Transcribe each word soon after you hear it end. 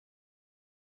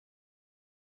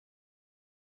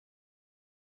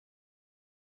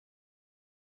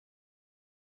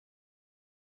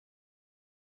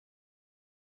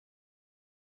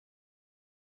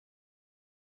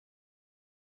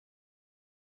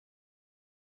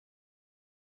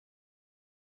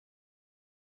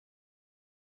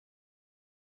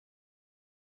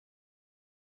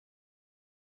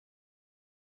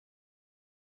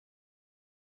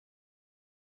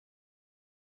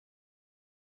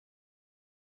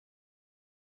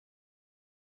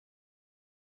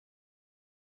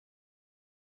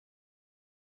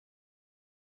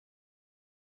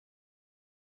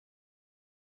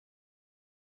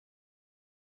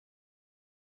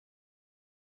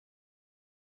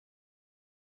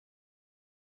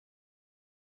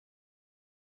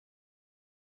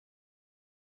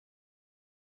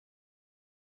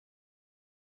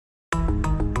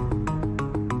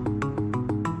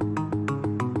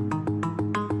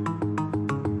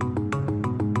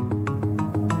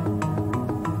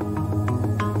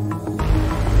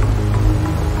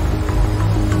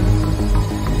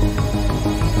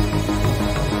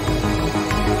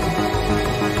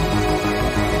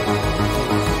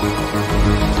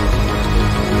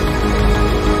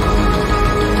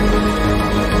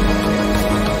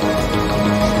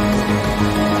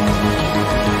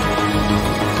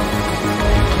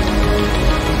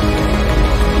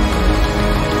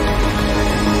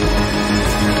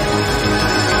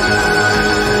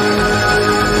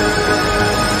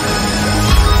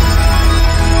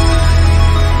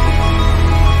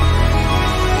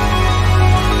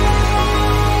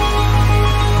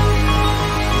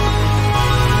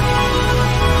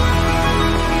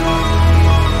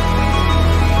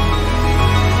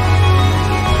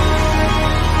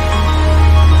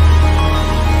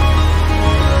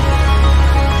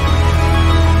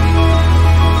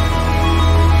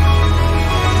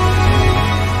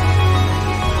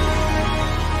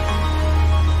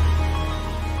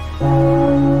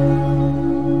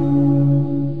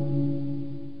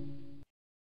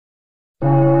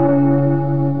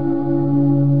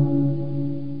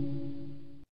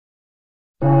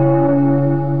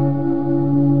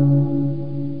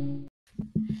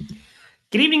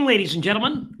ladies and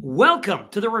gentlemen. Welcome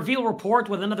to the Reveal Report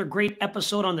with another great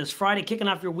episode on this Friday, kicking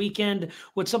off your weekend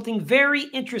with something very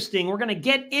interesting. We're going to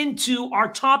get into our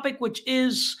topic, which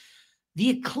is the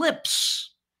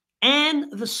eclipse and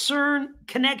the CERN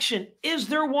connection. Is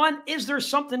there one? Is there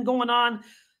something going on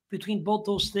between both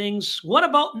those things? What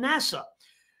about NASA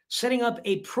setting up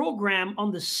a program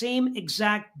on the same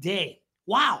exact day?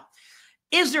 Wow.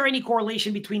 Is there any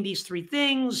correlation between these three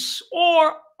things,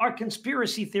 or are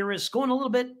conspiracy theorists going a little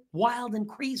bit wild and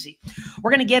crazy? We're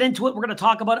going to get into it. We're going to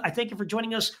talk about it. I thank you for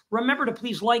joining us. Remember to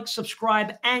please like,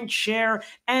 subscribe, and share.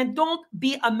 And don't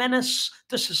be a menace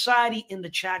to society in the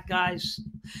chat, guys,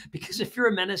 because if you're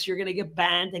a menace, you're going to get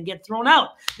banned and get thrown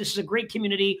out. This is a great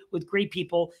community with great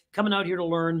people coming out here to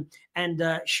learn and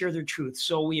share their truth.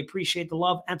 So we appreciate the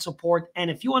love and support.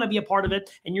 And if you want to be a part of it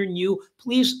and you're new,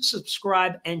 please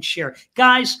subscribe and share.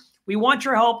 Guys, we want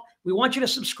your help. We want you to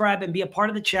subscribe and be a part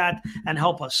of the chat and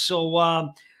help us.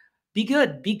 So be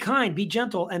good, be kind, be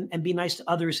gentle, and be nice to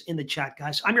others in the chat,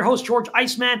 guys. I'm your host, George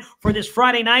Iceman, for this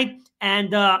Friday night.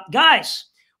 And guys,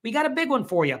 we got a big one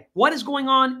for you. What is going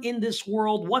on in this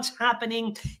world? What's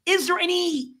happening? Is there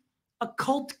any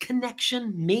occult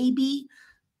connection? Maybe.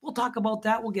 We'll talk about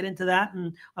that. We'll get into that.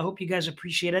 And I hope you guys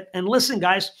appreciate it. And listen,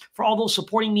 guys, for all those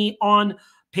supporting me on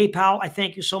PayPal, I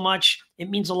thank you so much. It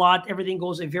means a lot. Everything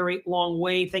goes a very long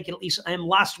way. Thank you to Lisa M.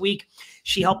 Last week,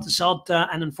 she helped us out.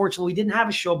 And unfortunately, we didn't have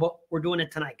a show, but we're doing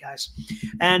it tonight, guys.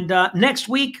 And next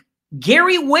week,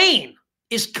 Gary Wayne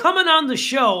is coming on the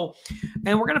show.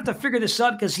 And we're going to have to figure this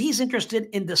out because he's interested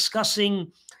in discussing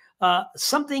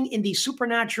something in the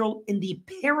supernatural, in the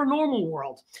paranormal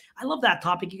world. I love that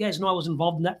topic. You guys know I was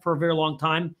involved in that for a very long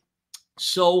time.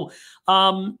 So,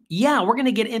 yeah, we're going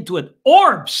to get into it.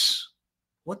 Orbs.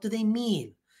 What do they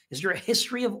mean? Is there a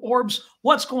history of orbs?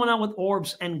 What's going on with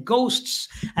orbs and ghosts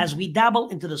as we dabble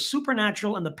into the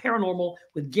supernatural and the paranormal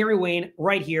with Gary Wayne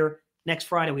right here next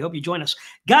Friday? We hope you join us.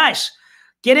 Guys,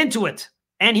 get into it.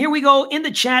 And here we go in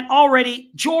the chat already.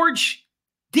 George,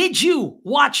 did you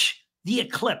watch the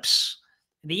eclipse?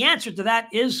 And the answer to that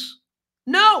is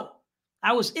no.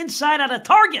 I was inside at a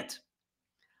Target.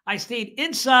 I stayed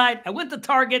inside. I went to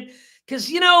Target because,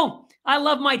 you know, I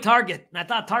love my Target. And I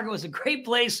thought Target was a great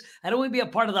place. I'd only be a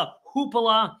part of the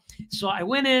hoopla. So I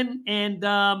went in and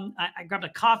I grabbed a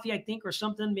coffee, I think, or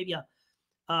something, maybe a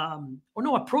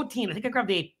protein. I think I grabbed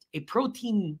a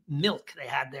protein milk they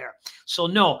had there. So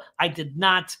no, I did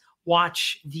not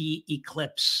watch the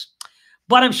eclipse.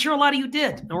 But I'm sure a lot of you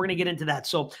did, and we're going to get into that.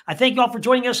 So I thank you all for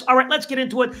joining us. All right, let's get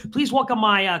into it. Please welcome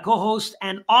my co-host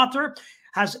and author.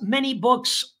 Has many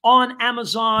books on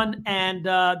Amazon and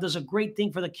does a great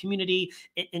thing for the community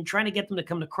in trying to get them to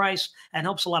come to Christ, and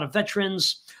helps a lot of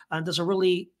veterans and does a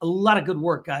lot of good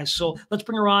work, guys. So let's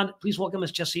bring her on. Please welcome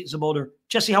Miss Jessie Czebotar.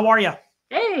 Jessie, how are you?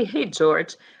 Hey,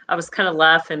 George. I was kind of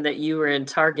laughing that you were in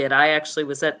Target. I actually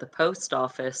was at the post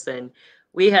office, and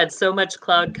we had so much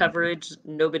cloud coverage,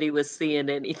 nobody was seeing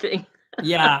anything.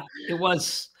 Yeah, it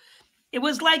was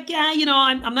like, yeah, you know,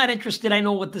 I'm not interested. I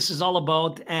know what this is all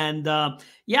about. And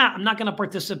yeah, I'm not going to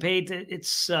participate.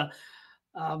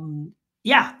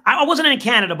 Yeah, I wasn't in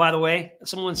Canada, by the way.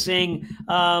 Someone's saying,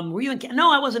 were you in Canada?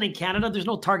 No, I wasn't in Canada. There's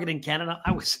no Target in Canada.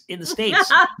 I was in the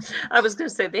States. I was going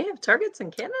to say, they have Targets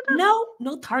in Canada?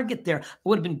 No Target there. It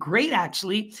would have been great,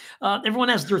 actually. Everyone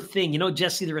has their thing, you know,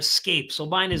 Jessie, their escape. So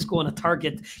mine is going to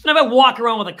Target. And if I walk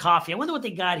around with a coffee, I wonder what they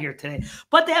got here today.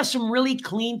 But they have some really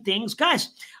clean things. Guys,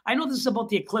 I know this is about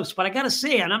the eclipse, but I got to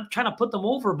say, and I'm trying to put them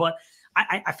over, but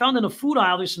I found in the food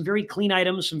aisle, there's some very clean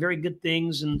items, some very good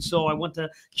things. And so I went to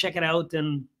check it out.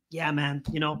 And yeah, man,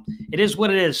 you know, it is what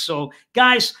it is. So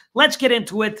guys, let's get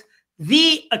into it.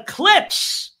 The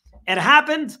eclipse, it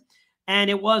happened. And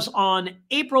it was on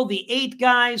April the 8th,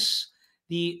 guys,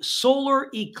 the solar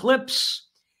eclipse.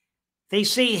 They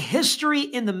say history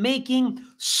in the making.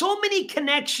 So many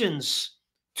connections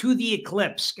to the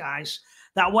eclipse, guys,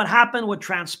 that what happened, what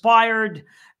transpired,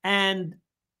 and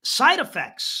side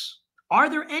effects. Are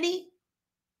there any?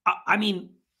 I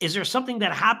mean, is there something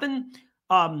that happened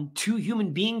to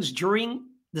human beings during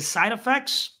the side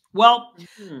effects? Well,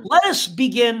 let us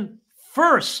begin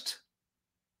first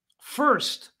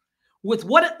with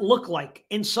what it looked like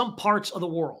in some parts of the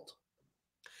world.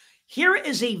 Here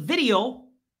is a video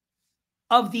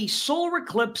of the solar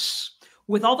eclipse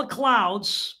with all the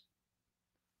clouds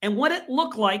and what it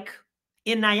looked like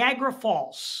in Niagara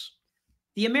Falls,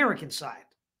 the American side.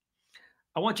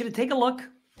 I want you to take a look,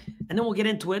 and then we'll get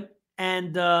into it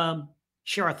and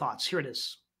share our thoughts. Here it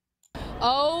is.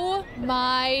 Oh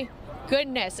my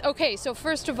goodness. Okay, so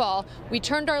first of all, we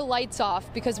turned our lights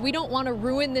off because we don't want to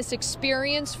ruin this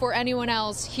experience for anyone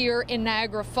else here in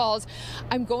Niagara Falls.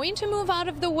 I'm going to move out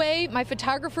of the way. My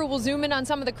photographer will zoom in on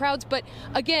some of the crowds, but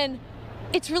again,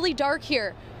 it's really dark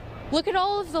here. Look at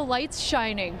all of the lights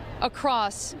shining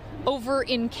across over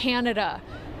in Canada.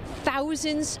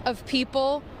 Thousands of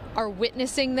people are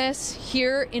witnessing this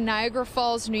here in Niagara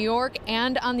Falls, New York,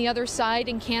 and on the other side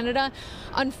in Canada.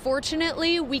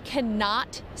 Unfortunately, we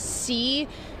cannot see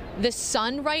the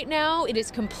sun right now. It is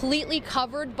completely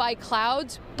covered by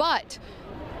clouds, but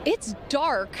it's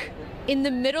dark in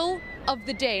the middle of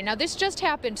the day. Now, this just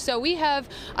happened, so we have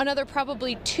another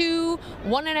probably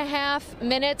 1.5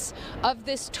 minutes of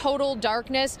this total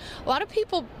darkness. A lot of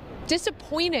people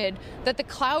disappointed that the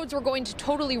clouds were going to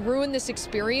totally ruin this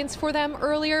experience for them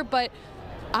earlier, but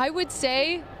I would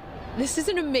say this is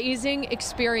an amazing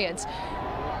experience.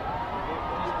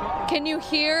 Can you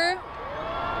hear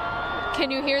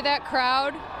that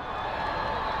crowd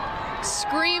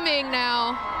screaming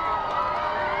now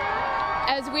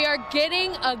as we are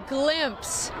getting a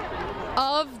glimpse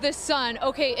of the sun?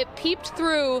 Okay, it peeped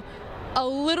through a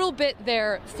little bit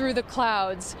there through the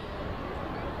clouds,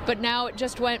 but now it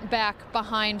just went back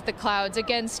behind the clouds.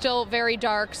 Again, still very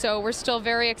dark, so we're still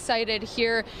very excited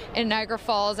here in Niagara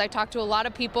Falls. I talked to a lot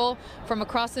of people from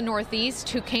across the Northeast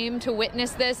who came to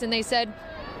witness this, and they said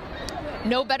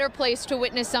no better place to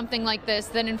witness something like this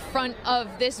than in front of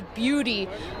this beauty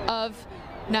of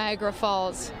Niagara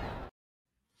Falls.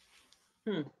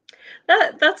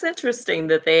 That's interesting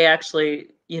that they actually,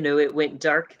 it went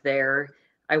dark there.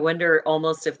 I wonder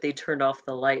almost if they turned off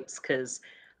the lights, because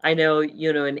I know,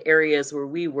 in areas where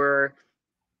we were,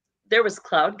 there was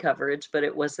cloud coverage, but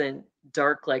it wasn't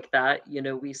dark like that.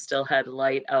 We still had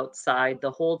light outside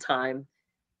the whole time.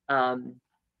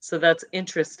 So that's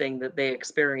interesting that they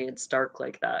experienced dark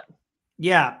like that.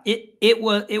 Yeah, it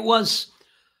was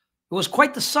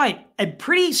quite the sight, and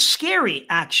pretty scary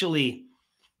actually.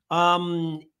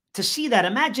 To see that.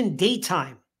 Imagine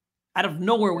daytime, out of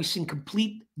nowhere we seen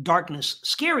complete darkness.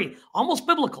 Scary, almost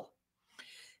biblical.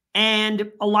 And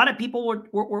a lot of people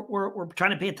were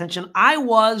trying to pay attention. I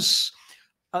was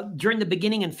during the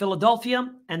beginning in Philadelphia,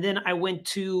 and then I went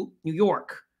to New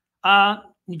York,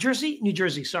 New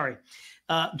Jersey, sorry,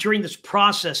 during this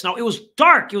process. Now, it was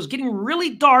dark. It was getting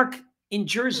really dark in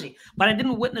Jersey, but I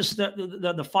didn't witness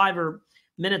the 5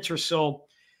 minutes or so.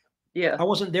 Yeah. I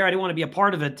wasn't there. I didn't want to be a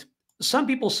part of it. Some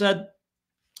people said,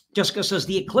 Jessica says,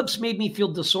 the eclipse made me feel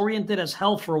disoriented as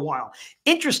hell for a while.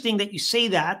 Interesting that you say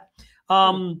that.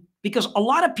 Because a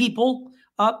lot of people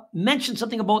mentioned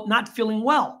something about not feeling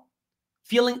well,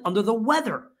 feeling under the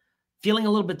weather, feeling a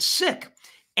little bit sick.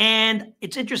 And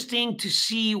it's interesting to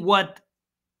see what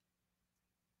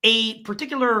a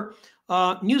particular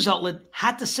news outlet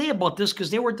had to say about this, because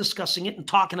they were discussing it and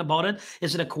talking about it.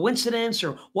 Is it a coincidence,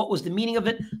 or what was the meaning of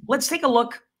it? Let's take a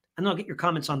look, and I'll get your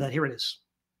comments on that. Here it is.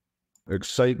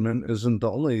 Excitement isn't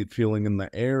the only feeling in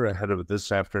the air ahead of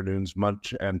this afternoon's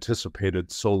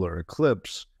much-anticipated solar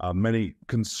eclipse. Many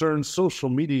concerned social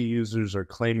media users are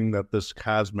claiming that this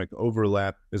cosmic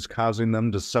overlap is causing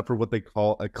them to suffer what they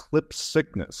call eclipse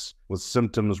sickness, with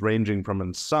symptoms ranging from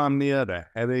insomnia to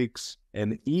headaches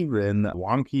and even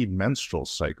wonky menstrual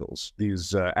cycles.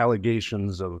 These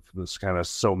allegations of this kind of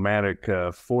somatic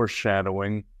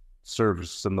foreshadowing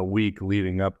surfaced in the week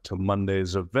leading up to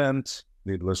Monday's event.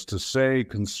 Needless to say,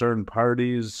 concerned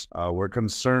parties were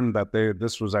concerned that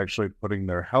this was actually putting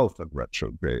their health in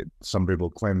retrograde. Some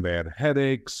people claimed they had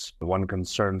headaches. One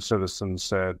concerned citizen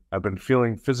said, "I've been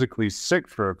feeling physically sick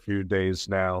for a few days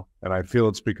now, and I feel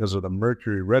it's because of the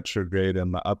Mercury retrograde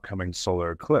and the upcoming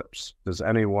solar eclipse. Does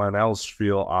anyone else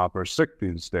feel off or sick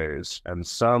these days?" And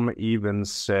some even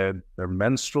said their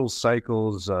menstrual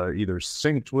cycles either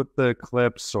synced with the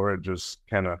eclipse or it just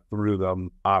kind of threw them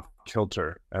off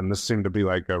kilter. And this seemed to be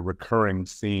like a recurring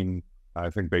theme.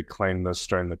 I think they claimed this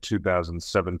during the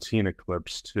 2017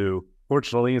 eclipse too.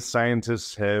 Fortunately,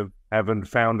 scientists haven't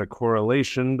found a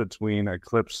correlation between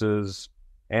eclipses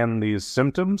and these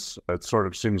symptoms. It sort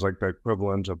of seems like the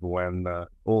equivalent of when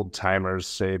old timers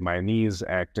say, "My knee's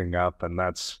acting up," and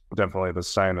that's definitely the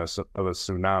sign of a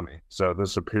tsunami. So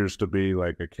this appears to be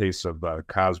like a case of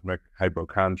cosmic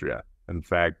hypochondria. In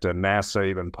fact, NASA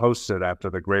even posted after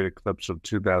the great eclipse of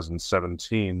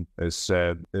 2017, they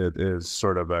said it is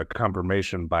sort of a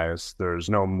confirmation bias. There's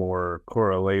no more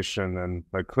correlation in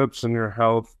eclipse in your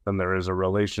health than there is a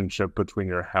relationship between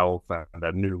your health and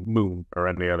a new moon or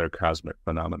any other cosmic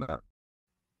phenomenon.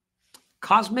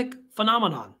 Cosmic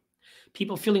phenomenon.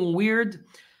 People feeling weird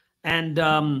and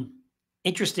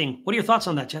interesting. What are your thoughts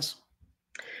on that, Jess?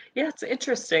 Yeah, it's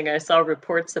interesting. I saw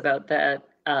reports about that.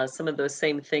 some of those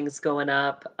same things going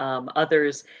up.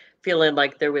 Others feeling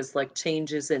like there was like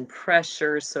changes in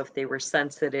pressure. So if they were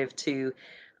sensitive to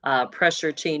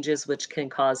pressure changes, which can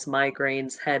cause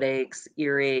migraines, headaches,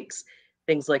 earaches,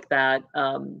 things like that.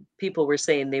 People were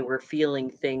saying they were feeling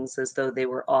things as though they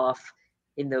were off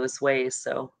in those ways.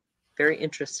 So very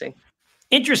interesting.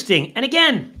 Interesting. And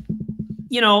again,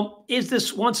 is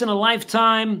this once in a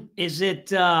lifetime? Is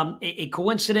it a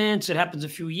coincidence? It happens a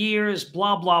few years,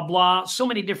 blah, blah, blah. So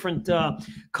many different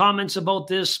comments about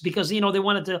this because, they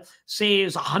wanted to say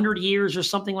it's 100 years or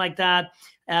something like that.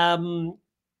 In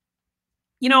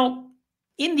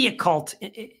the occult,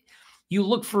 you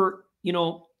look for,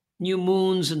 new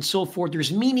moons and so forth.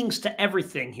 There's meanings to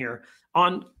everything here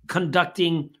on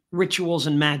conducting rituals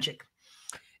and magic.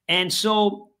 And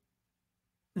so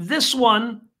this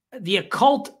one, the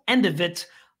occult end of it,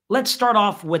 let's start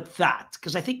off with that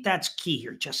because I think that's key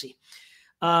here, Jessie.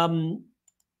 During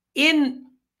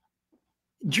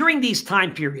these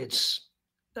time periods,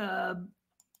 I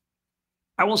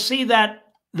will say that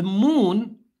the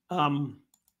moon,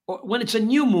 when it's a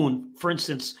new moon, for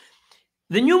instance,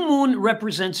 the new moon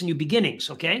represents new beginnings,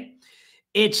 okay?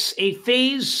 It's a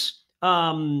phase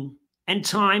and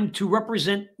time to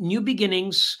represent new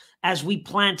beginnings as we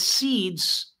plant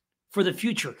seeds for the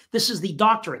future. This is the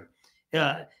doctrine,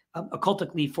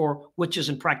 occultically, for witches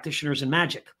and practitioners in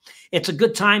magic. It's a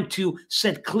good time to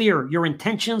set clear your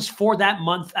intentions for that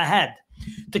month ahead,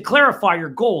 to clarify your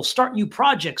goals, start new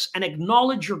projects, and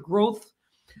acknowledge your growth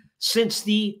since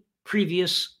the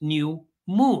previous new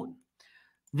moon.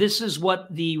 This is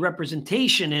what the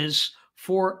representation is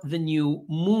for the new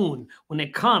moon when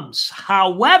it comes.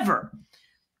 However,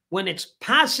 when it's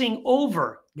passing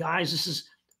over, guys, this is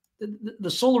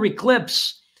the solar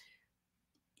eclipse.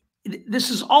 This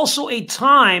is also a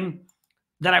time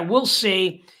that I will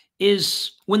say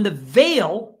is when the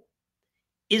veil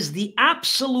is the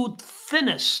absolute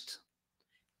thinnest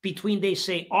between, they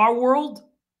say, our world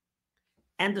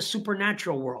and the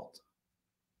supernatural world.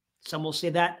 Some will say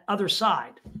that other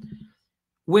side,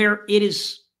 where it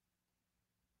is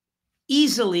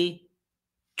easily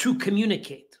to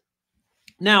communicate.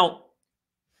 Now,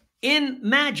 in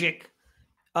magic,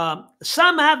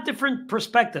 some have different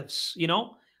perspectives,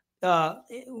 when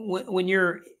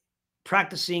you're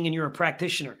practicing and you're a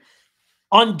practitioner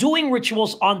on doing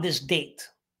rituals on this date.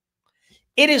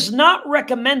 It is not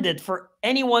recommended for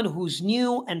anyone who's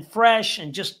new and fresh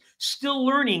and just still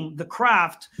learning the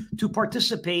craft to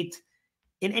participate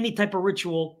in any type of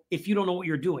ritual if you don't know what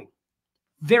you're doing.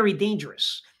 Very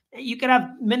dangerous. You can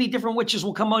have many different witches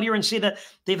will come out here and say that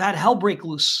they've had hell break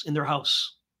loose in their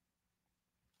house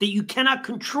that you cannot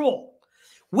control,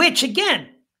 which again,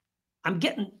 I'm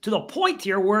getting to the point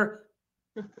here where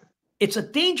it's a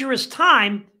dangerous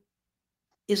time.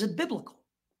 Is it biblical?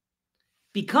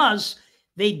 Because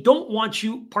they don't want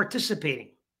you participating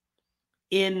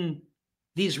in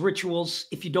these rituals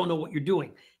if you don't know what you're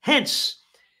doing. Hence,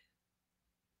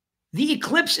 the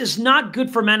eclipse is not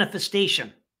good for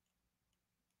manifestation.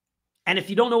 And if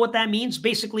you don't know what that means,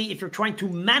 basically, if you're trying to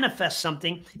manifest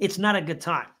something, it's not a good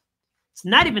time. It's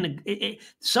not even,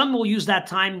 some will use that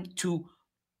time to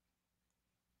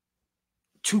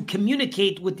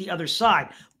communicate with the other side,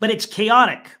 but it's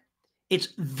chaotic. It's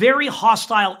very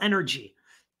hostile energy,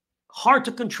 hard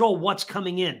to control what's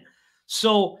coming in.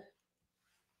 So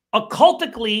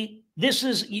occultically, this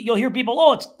is, you'll hear people,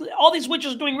 oh, it's all these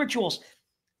witches doing rituals.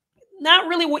 Not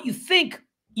really what you think.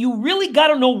 You really got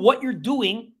to know what you're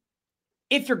doing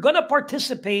if you're going to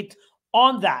participate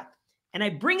on that. And I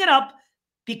bring it up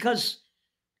because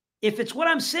if it's what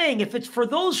I'm saying, if it's for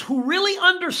those who really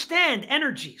understand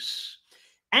energies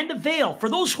and the veil, for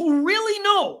those who really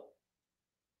know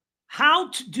how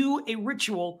to do a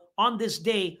ritual on this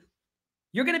day,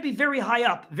 you're going to be very high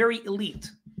up, very elite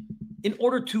in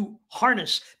order to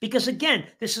harness. Because again,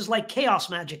 this is like chaos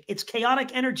magic. It's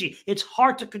chaotic energy. It's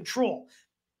hard to control.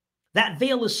 That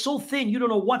veil is so thin, you don't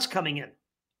know what's coming in.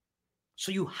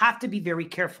 So you have to be very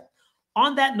careful.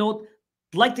 On that note,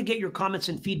 I'd like to get your comments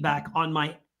and feedback on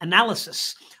my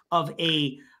analysis of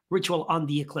a ritual on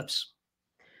the eclipse.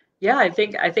 Yeah, I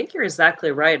think you're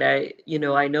exactly right. I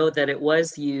know that it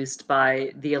was used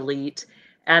by the elite,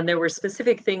 and there were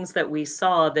specific things that we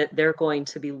saw that they're going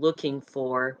to be looking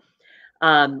for.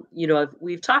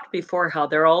 We've talked before how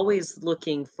they're always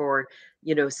looking for,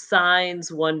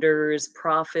 signs, wonders,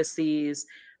 prophecies,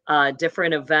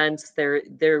 different events. They're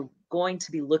going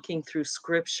to be looking through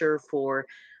scripture for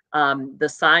the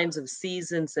signs of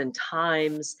seasons and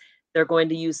times. They're going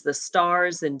to use the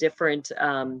stars and different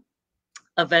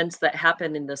events that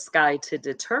happen in the sky to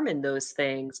determine those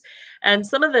things. And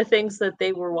some of the things that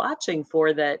they were watching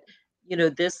for that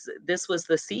this was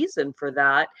the season for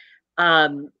that,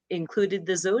 included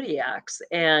the zodiacs.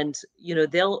 And,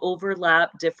 they'll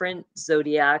overlap different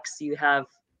zodiacs. You have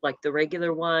like the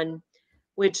regular one,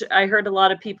 which I heard a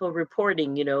lot of people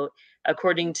reporting,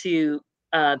 according to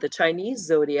the Chinese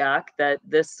zodiac, that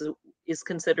this is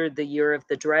considered the year of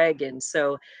the dragon.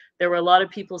 So there were a lot of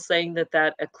people saying that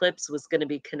that eclipse was going to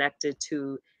be connected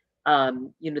to,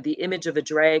 the image of a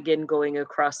dragon going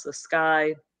across the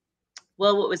sky.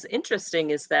 Well, what was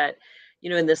interesting is that,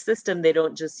 in the system, they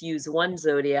don't just use one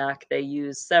zodiac, they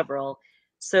use several.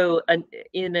 So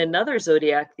in another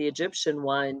zodiac, the Egyptian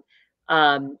one,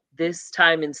 this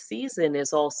time in season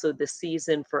is also the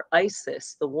season for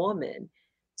Isis, the woman.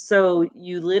 So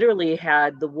you literally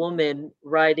had the woman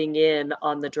riding in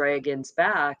on the dragon's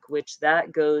back, which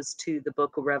that goes to the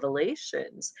book of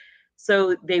Revelations.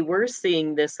 So they were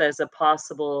seeing this as a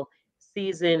possible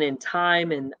season and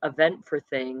time and event for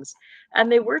things.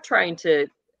 And they were trying to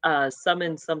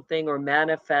summon something or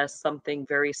manifest something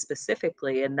very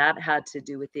specifically, and that had to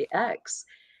do with the X.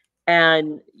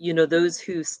 And, those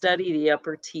who study the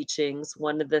upper teachings,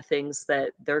 one of the things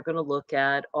that they're going to look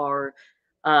at are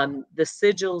the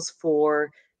sigils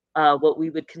for what we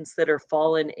would consider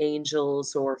fallen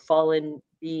angels or fallen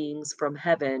beings from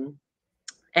heaven.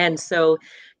 And so,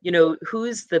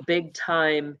 who's the big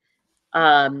time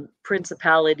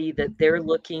principality that they're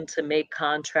looking to make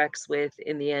contracts with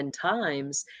in the end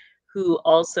times, who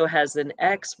also has an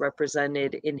X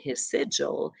represented in his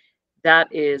sigil? That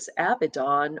is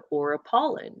Abaddon or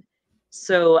Apollon.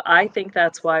 So I think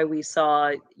that's why we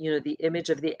saw, the image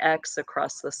of the X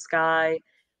across the sky.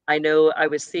 I know I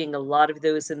was seeing a lot of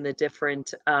those in the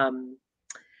different, I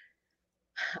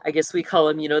guess we call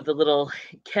them, the little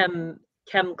chem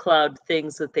cloud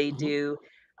things that they do.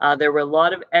 There were a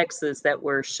lot of X's that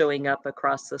were showing up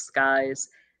across the skies.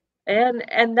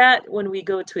 And that when we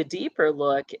go to a deeper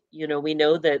look, we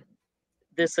know that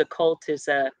this occult is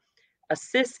a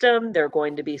system. They're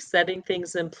going to be setting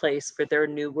things in place for their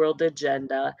New World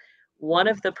agenda. One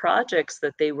of the projects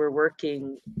that they were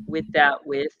working with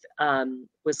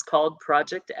was called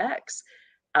Project X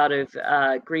out of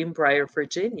Greenbrier,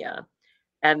 Virginia.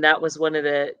 And that was one of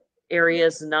the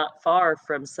areas not far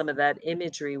from some of that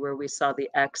imagery where we saw the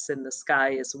X in the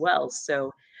sky as well.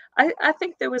 So I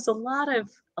think there was a lot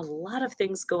of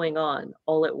things going on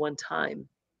all at one time.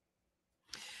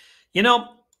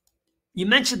 You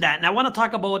mentioned that, and I want to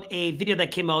talk about a video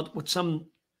that came out with some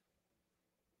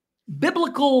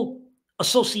biblical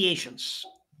associations.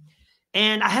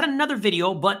 And I had another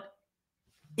video, but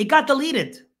it got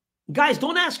deleted. Guys,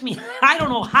 don't ask me. I don't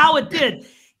know how it did.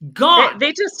 Gone.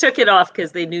 They just took it off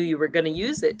because they knew you were going to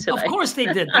use it tonight. Of course they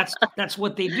did. That's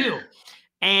what they do.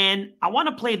 And I want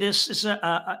to play this. This is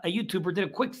a YouTuber did a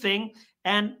quick thing,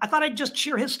 and I thought I'd just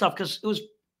share his stuff because it was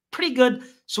pretty good,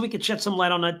 so we could shed some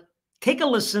light on it. Take a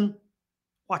listen.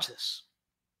 Watch this.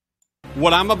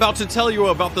 What I'm about to tell you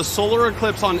about the solar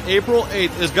eclipse on April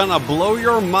 8th is going to blow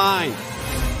your mind.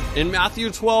 In Matthew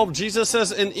 12, Jesus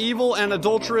says, "An evil and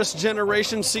adulterous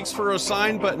generation seeks for a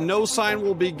sign, but no sign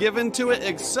will be given to it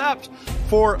except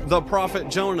for the prophet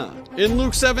Jonah." In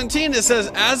Luke 17, it says,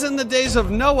 "As in the days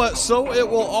of Noah, so it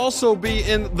will also be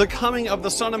in the coming of the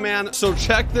Son of Man." So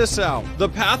check this out. The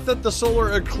path that the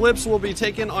solar eclipse will be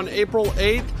taken on April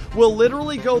 8th will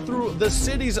literally go through the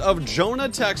cities of Jonah,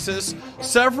 Texas,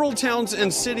 several towns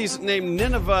and cities named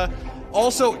Nineveh.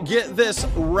 Also, get this,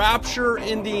 Rapture,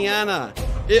 Indiana.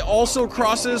 It also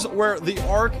crosses where the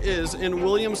Ark is in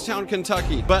Williamstown,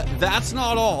 Kentucky. But that's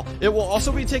not all. It will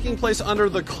also be taking place under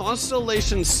the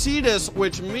constellation Cetus,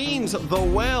 which means the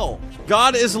whale.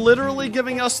 God is literally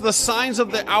giving us the signs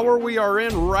of the hour we are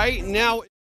in right now.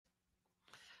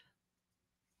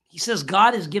 He says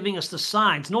God is giving us the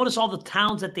signs. Notice all the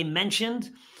towns that they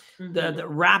mentioned, the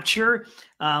rapture,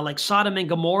 like Sodom and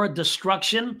Gomorrah,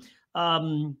 destruction.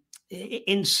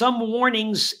 In some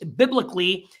warnings,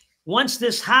 biblically, once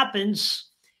this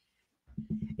happens,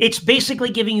 it's basically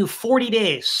giving you 40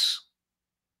 days.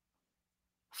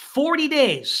 40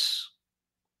 days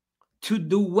to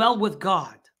do well with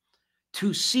God,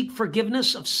 to seek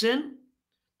forgiveness of sin,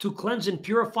 to cleanse and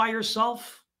purify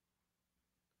yourself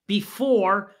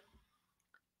before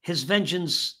his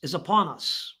vengeance is upon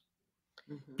us.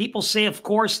 People say, of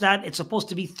course, that it's supposed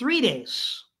to be 3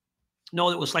 days.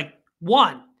 No, it was like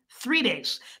 3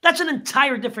 days. That's an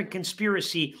entire different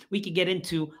conspiracy we could get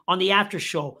into on the after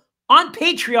show on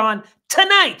Patreon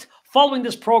tonight. Following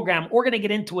this program, we're going to get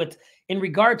into it in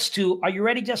regards to, are you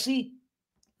ready, Jesse?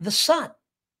 The sun.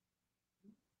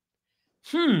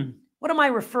 What am I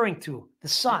referring to? The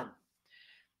sun.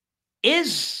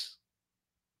 Is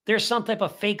there's some type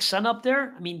of fake sun up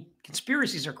there? I mean,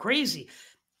 conspiracies are crazy.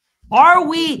 Are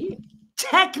we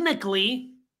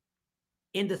technically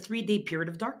in the 3-day period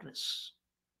of darkness?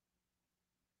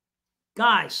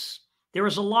 Guys, there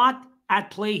is a lot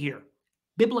at play here,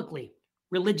 biblically,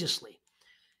 religiously.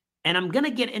 And I'm going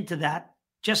to get into that.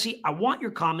 Jesse, I want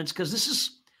your comments because this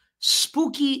is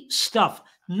spooky stuff.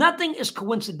 Nothing is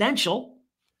coincidental,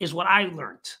 is what I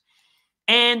learned.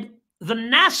 And the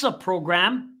NASA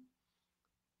program,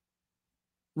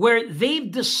 where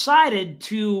they've decided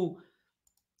to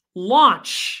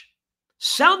launch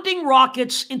sounding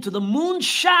rockets into the moon's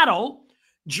shadow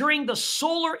during the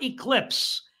solar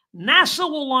eclipse. NASA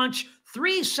will launch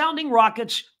 3 sounding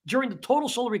rockets during the total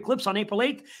solar eclipse on April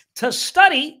 8th to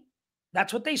study,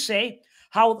 that's what they say,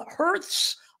 how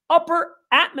Earth's upper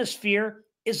atmosphere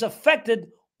is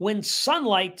affected when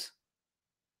sunlight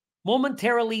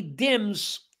momentarily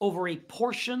dims over a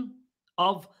portion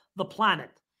of the planet.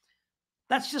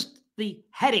 That's just the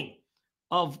heading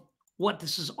of what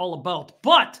this is all about.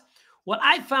 But what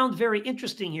I found very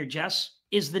interesting here, Jess,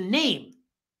 is the name,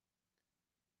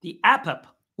 the Apep,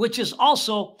 which is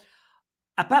also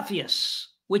Apophis,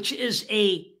 which is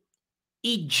a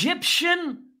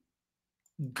Egyptian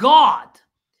god,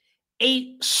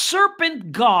 a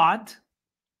serpent god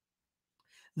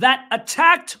that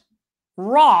attacked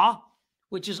Ra,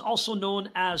 which is also known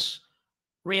as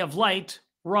ray of light,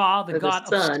 Ra, the god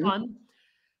of sun.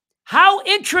 How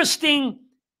interesting,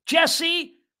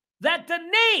 Jesse, that the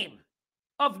name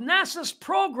of NASA's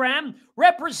program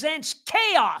represents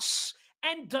chaos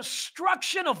and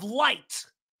destruction of light.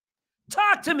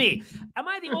 Talk to me. Am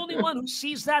I the only one who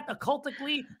sees that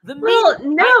occultically? Well,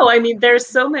 no, I mean, there's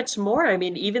so much more. I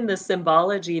mean, even the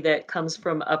symbology that comes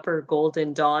from Upper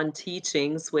Golden Dawn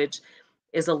teachings, which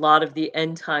is a lot of the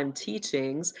end time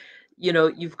teachings. You know,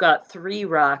 you've got 3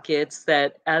 rockets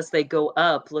that as they go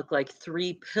up look like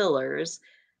 3 pillars.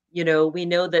 You know, we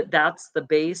know that that's the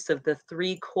base of the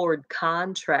 3 chord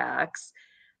contracts.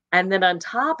 And then on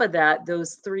top of that,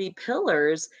 those 3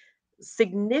 pillars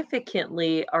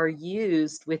significantly are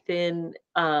used within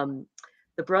the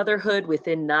Brotherhood,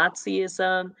 within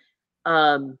Nazism,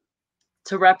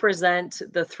 to represent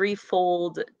the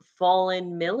threefold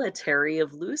fallen military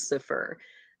of Lucifer.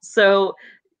 So,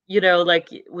 you know, like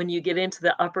when you get into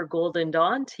the Upper Golden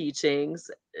Dawn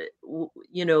teachings,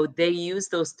 you know, they use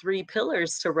those 3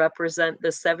 pillars to represent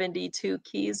the 72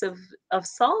 keys of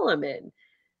Solomon.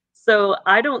 So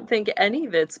I don't think any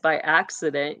of it's by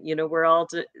accident. You know, we're all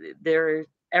there.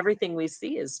 Everything we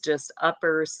see is just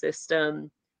upper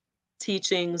system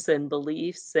teachings and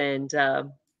beliefs and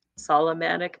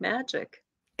Solomonic magic.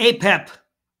 Apep,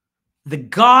 the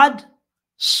god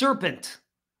serpent,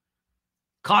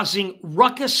 causing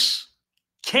ruckus,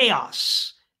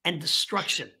 chaos, and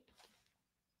destruction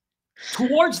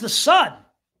towards the sun.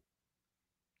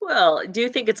 Well, do you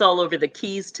think it's all over the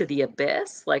keys to the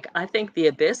abyss? Like, I think the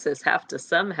abysses have to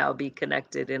somehow be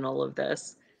connected in all of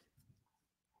this.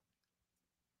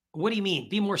 What do you mean?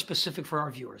 Be more specific for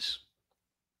our viewers.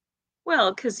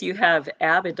 Well, because you have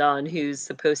Abaddon, who's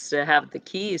supposed to have the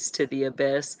keys to the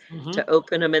abyss to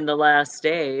open them in the last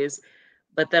days.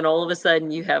 But then all of a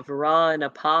sudden you have Ra and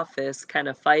Apophis kind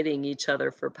of fighting each other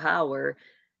for power.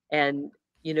 And,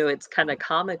 you know, it's kind of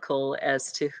comical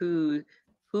as to who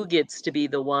gets to be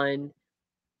the one,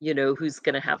 you know, who's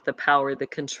going to have the power, the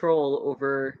control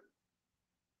over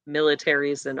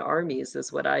militaries and armies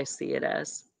is what I see it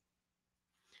as.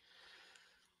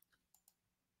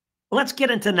 Let's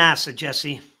get into NASA,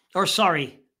 Jesse, or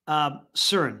sorry,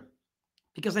 CERN,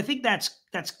 because I think that's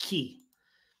key.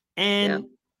 And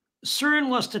CERN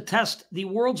was to test the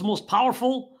world's most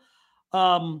powerful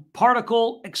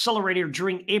particle accelerator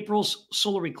during April's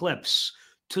solar eclipse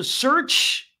to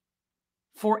search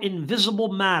for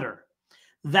invisible matter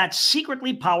that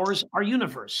secretly powers our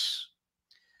universe.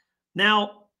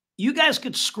 Now, you guys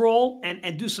could scroll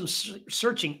and do some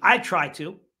searching. I try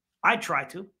to.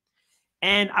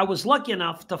 And I was lucky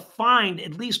enough to find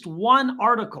at least one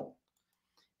article.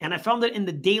 And I found it in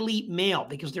the Daily Mail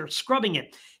because they're scrubbing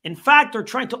it. In fact, they're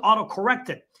trying to autocorrect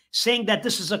it, saying that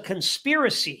this is a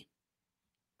conspiracy,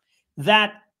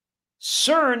 that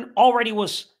CERN already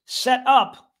was set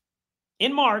up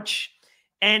in March,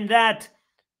 and that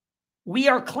we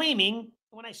are claiming,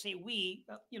 when I say we,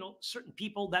 you know, certain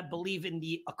people that believe in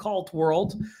the occult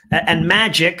world and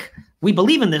magic, we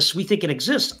believe in this. We think it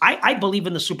exists. I believe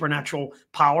in the supernatural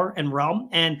power and realm.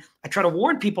 And I try to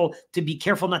warn people to be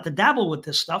careful not to dabble with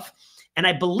this stuff. And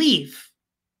I believe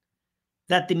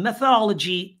that the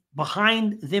methodology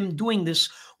behind them doing this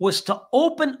was to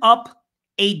open up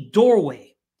a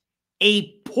doorway,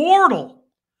 a portal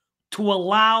to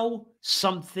allow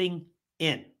something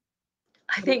in.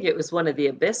 I think it was one of the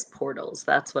abyss portals.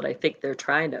 That's what I think they're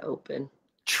trying to open.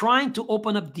 Trying to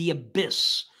open up the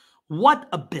abyss. What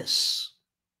abyss?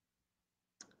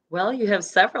 Well, you have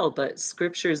several, but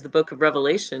scriptures, the book of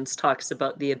Revelations, talks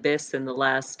about the abyss in the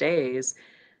last days,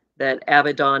 that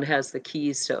Abaddon has the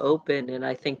keys to open, and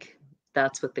I think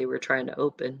that's what they were trying to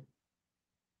open.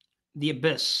 The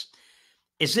abyss.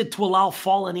 Is it to allow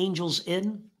fallen angels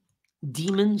in?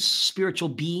 Demons, spiritual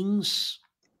beings?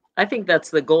 I think that's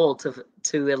the goal,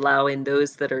 to allow in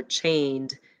those that are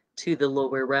chained to the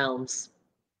lower realms.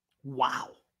 Wow.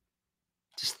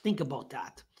 Just think about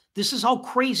that. This is how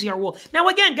crazy our world. Now,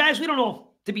 again, guys, we don't know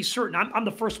to be certain. I'm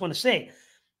the first one to say,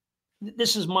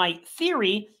 this is my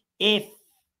theory. If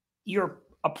you're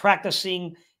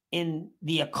practicing in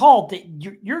the occult, that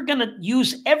you're going to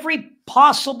use every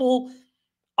possible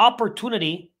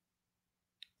opportunity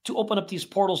to open up these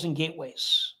portals and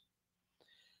gateways.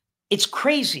 It's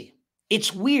crazy.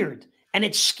 It's weird. And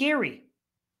it's scary.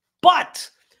 But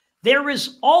there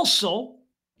is also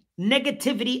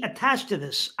negativity attached to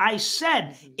this. I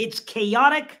said it's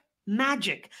chaotic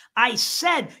magic. I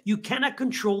said you cannot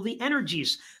control the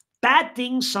energies. Bad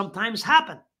things sometimes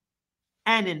happen.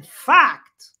 And in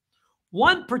fact,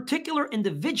 one particular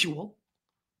individual,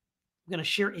 I'm going to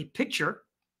share a picture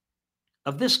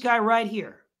of this guy right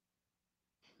here.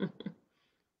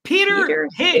 Peter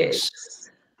Higgs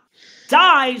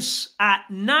dies at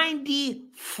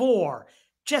 94.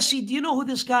 Jessie, do you know who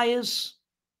this guy is?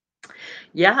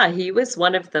 Yeah, he was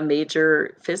one of the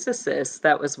major physicists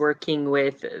that was working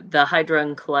with the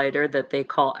Hadron Collider that they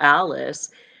call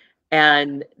Alice.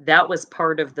 And that was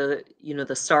part of the, the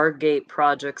Stargate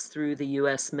projects through the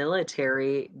US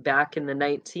military back in the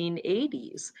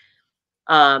 1980s.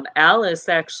 Alice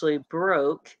actually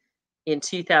broke in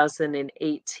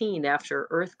 2018 after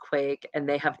earthquake, and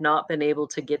they have not been able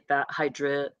to get that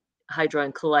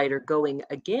Hadron Collider going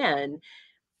again.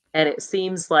 And it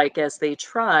seems like as they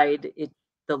tried,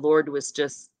 the Lord was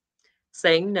just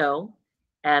saying no,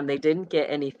 and they didn't get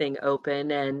anything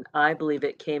open. And I believe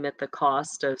it came at the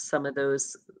cost of some of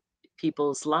those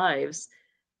people's lives,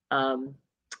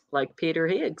 like Peter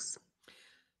Higgs.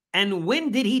 And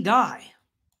when did he die?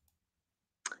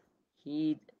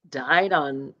 He died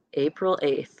on April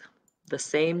 8th, the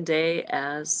same day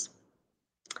as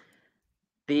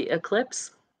the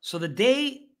eclipse. So the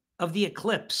day of the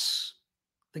eclipse,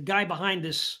 the guy behind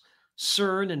this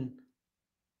CERN and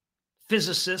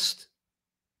physicist,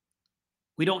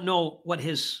 we don't know what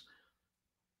his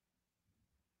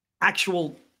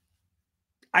actual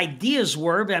ideas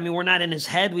were. But I mean, we're not in his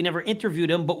head. We never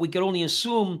interviewed him, but we could only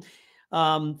assume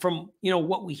from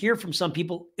what we hear from some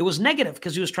people, it was negative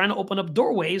because he was trying to open up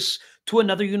doorways to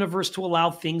another universe to allow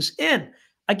things in.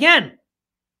 Again,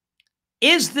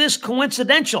 is this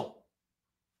coincidental,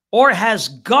 or has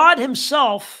God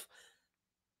himself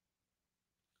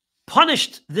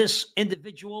punished this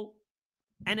individual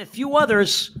and a few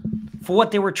others for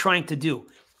what they were trying to do?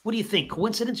 What do you think?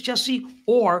 Coincidence, Jessie,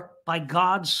 or by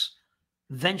God's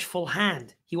vengeful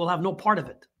hand? He will have no part of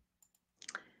it.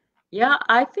 Yeah,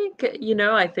 I think,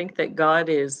 I think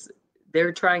that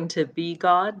they're trying to be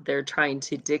God. They're trying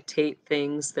to dictate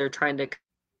things. They're trying to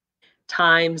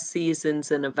time,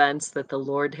 seasons, and events that the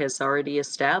Lord has already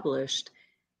established.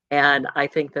 And I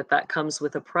think that comes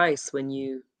with a price when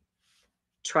you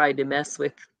try to mess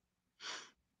with.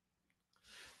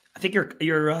 I think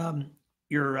you're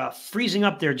freezing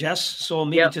up there, Jess. So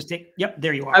maybe just take. Yep,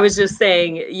 there you are. I was just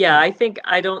saying, yeah.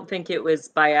 I don't think it was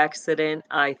by accident.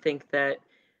 I think that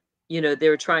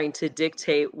they're trying to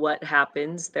dictate what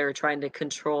happens. They're trying to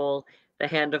control the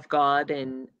hand of God,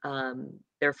 and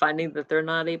they're finding that they're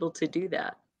not able to do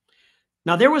that.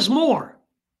 Now there was more.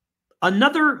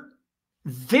 Another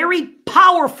very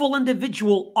powerful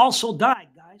individual also died,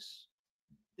 guys.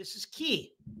 This is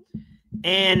key.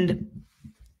 And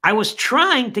I was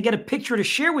trying to get a picture to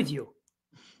share with you,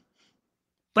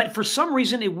 but for some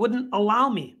reason it wouldn't allow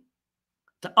me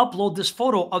to upload this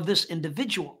photo of this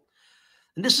individual.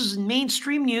 And this is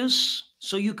mainstream news,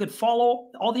 so you could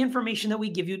follow all the information that we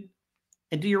give you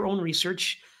and do your own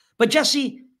research. But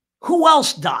Jessie, who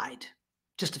else died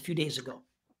just a few days ago?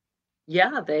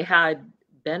 Yeah, they had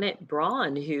Bennett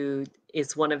Braun, who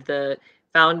is one of the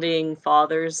founding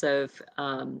fathers of,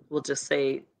 we'll just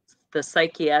say, the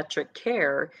psychiatric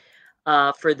care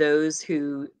for those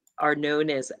who are known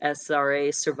as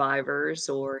SRA survivors,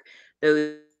 or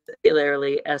those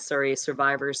particularly SRA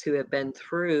survivors who have been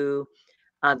through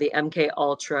the MK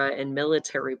Ultra and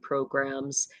military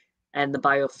programs and the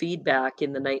biofeedback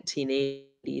in the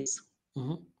 1980s.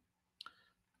 Mm-hmm.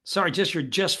 Sorry, you're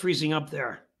just freezing up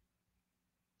there.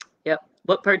 Yep.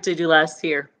 What part did you last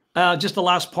hear? Just the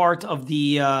last part of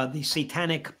the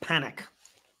satanic panic.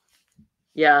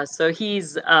 Yeah, so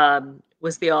he's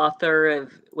was the author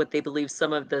of what they believe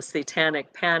some of the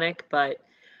satanic panic, but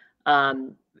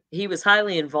he was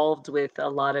highly involved with a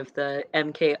lot of the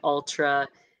MK Ultra,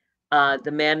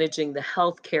 the managing the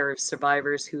healthcare of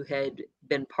survivors who had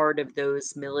been part of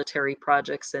those military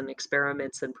projects and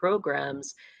experiments and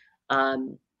programs,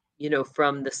 you know,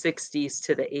 from the 60s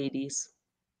to the 80s.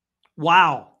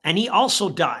 Wow. And he also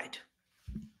died.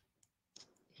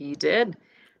 He did.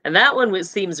 And that one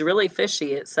seems really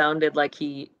fishy. It sounded like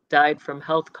he died from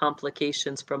health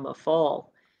complications from a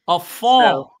fall. A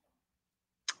fall.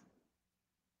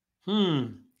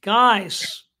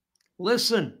 Guys,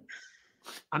 listen.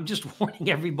 I'm just warning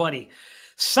everybody.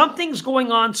 Something's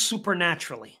going on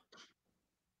supernaturally.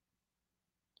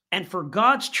 And for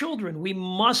God's children, we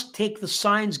must take the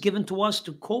signs given to us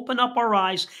to open up our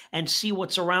eyes and see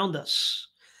what's around us.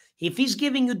 If he's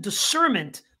giving you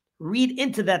discernment, read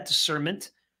into that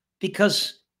discernment,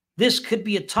 because this could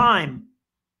be a time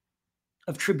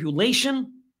of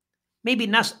tribulation, maybe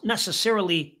not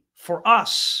necessarily for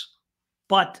us,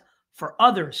 but for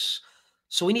others.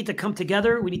 So we need to come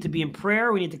together. We need to be in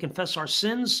prayer. We need to confess our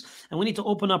sins, and we need to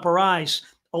open up our eyes.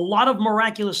 A lot of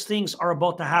miraculous things are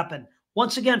about to happen.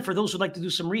 Once again, for those who'd like to do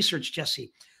some research,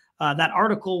 Jessie, that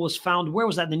article was found, where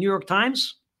was that, in the New York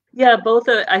Times? Yeah, both,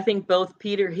 I think both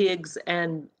Peter Higgs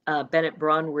and Bennett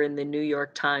Braun were in the New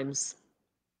York Times.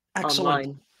 Excellent.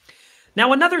 Online.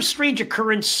 Now, another strange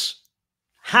occurrence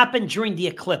happened during the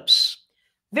eclipse.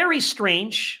 Very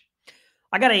strange.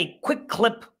 I got a quick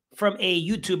clip from a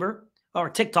YouTuber or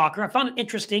TikToker. I found it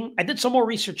interesting. I did some more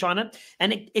research on it,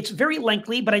 and it's very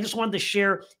lengthy, but I just wanted to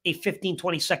share a 15,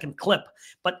 20-second clip.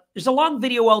 But there's a long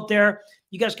video out there.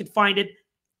 You guys can find it.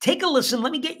 Take a listen.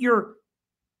 Let me get your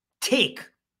take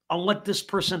on what this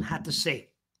person had to say.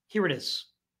 Here it is.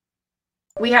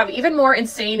 We have even more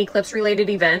insane eclipse-related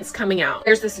events coming out.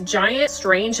 There's this giant,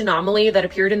 strange anomaly that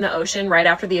appeared in the ocean right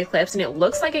after the eclipse, and it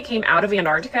looks like it came out of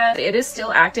Antarctica. It is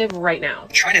still active right now.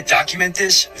 Trying to document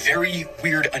this very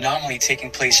weird anomaly taking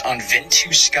place on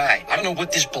Ventus sky. I don't know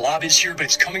what this blob is here, but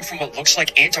it's coming from what looks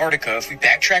like Antarctica. If we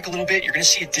backtrack a little bit, you're going to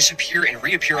see it disappear and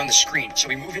reappear on the screen. So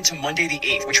we move into Monday the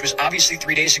 8th, which was obviously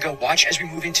 3 days ago. Watch as we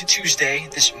move into Tuesday.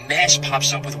 This mass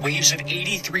pops up with waves of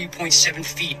 83.7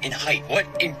 feet in height. What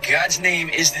in God's name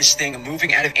is this thing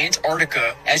moving out of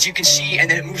Antarctica, as you can see, and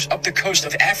then it moves up the coast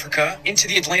of Africa into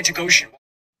the Atlantic Ocean?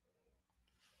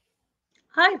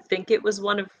 I think it was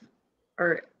one of,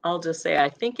 or I'll just say, I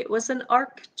think it was an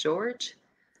ark, George.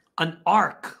 An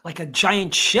ark? Like a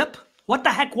giant ship? What the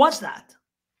heck was that?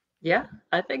 Yeah,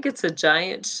 I think it's a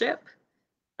giant ship.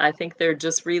 I think they're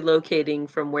just relocating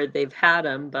from where they've had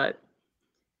them, but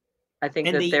I think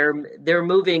And that they're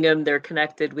moving them. They're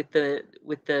connected with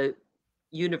the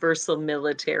universal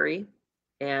military,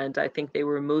 and I think they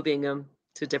were moving them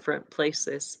to different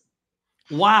places.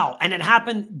 Wow. And it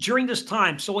happened during this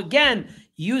time. So again,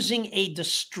 using a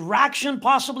distraction,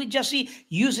 possibly, Jessie,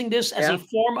 using this as a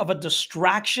form of a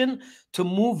distraction to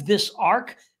move this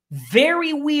ark.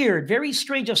 Very weird, very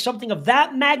strange of something of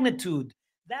that magnitude,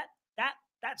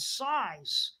 that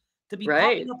size, to be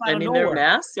Right. popping up out I of mean, nowhere. they're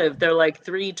massive. They're like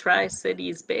 3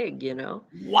 tri-cities big, you know?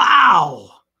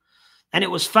 Wow. And it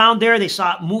was found there. They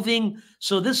saw it moving.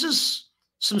 So this is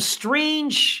some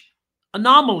strange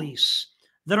anomalies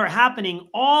that are happening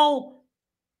all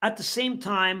at the same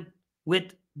time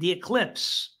with the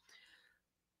eclipse.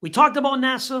 We talked about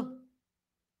NASA.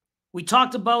 We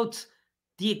talked about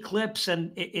the eclipse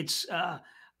and its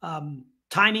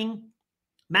timing.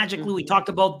 Magically, we talked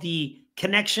about the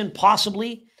connection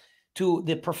possibly to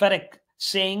the prophetic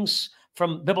sayings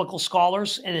from biblical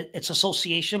scholars and its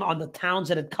association on the towns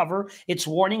that it cover, its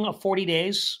warning of 40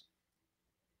 days.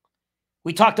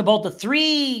 We talked about the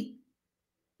 3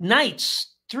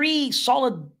 nights, 3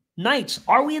 solid nights.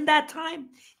 Are we in that time?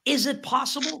 Is it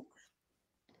possible?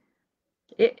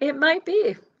 It might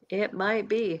be. It might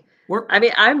be. I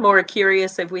mean, I'm more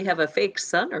curious if we have a fake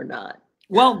sun or not.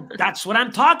 Well, that's what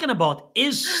I'm talking about.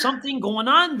 Is something going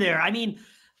on there? I mean,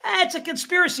 it's a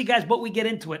conspiracy, guys, but we get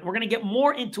into it. We're going to get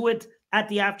more into it at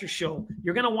the after show.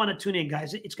 You're going to want to tune in,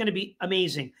 guys. It's going to be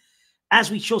amazing as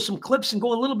we show some clips and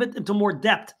go a little bit into more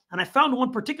depth. And I found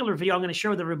one particular video I'm going to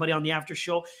share with everybody on the after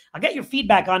show. I'll get your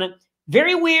feedback on it.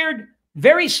 Very weird,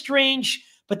 very strange,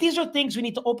 but these are things we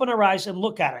need to open our eyes and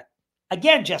look at it.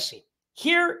 Again, Jessie,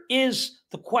 here is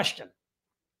the question.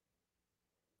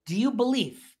 Do you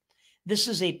believe this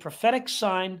is a prophetic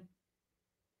sign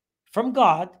from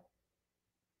God?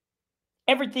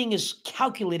 Everything is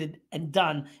calculated and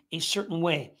done a certain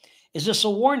way. Is this a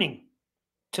warning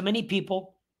to many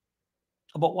people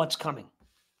about what's coming?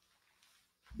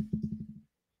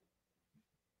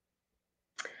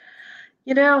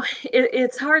 You know,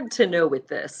 it's hard to know with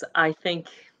this. I think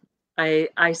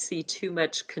I see too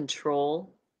much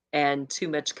control and too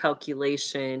much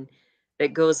calculation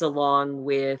that goes along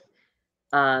with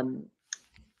um,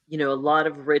 a lot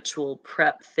of ritual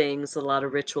prep things, a lot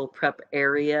of ritual prep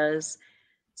areas.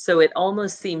 So it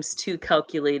almost seems too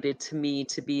calculated to me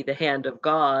to be the hand of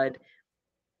God.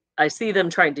 I see them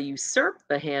trying to usurp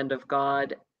the hand of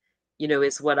God,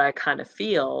 is what I kind of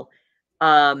feel.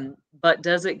 But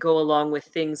does it go along with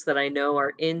things that I know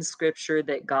are in scripture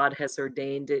that God has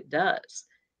ordained? It does.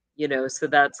 So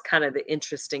that's kind of the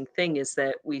interesting thing, is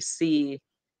that we see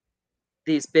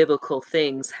these biblical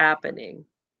things happening.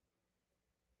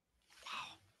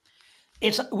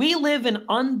 We live in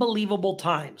unbelievable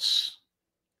times.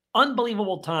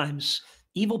 Unbelievable times.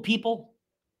 Evil people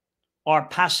are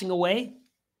passing away.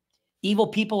 Evil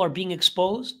people are being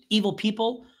exposed. Evil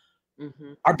people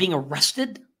are being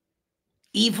arrested.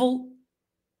 Evil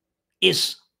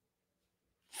is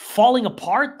falling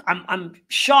apart. I'm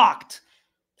shocked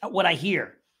at what I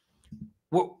hear.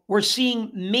 We're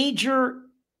seeing major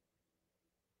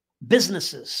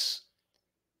businesses,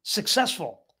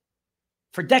 successful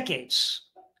for decades,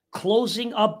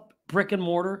 closing up brick and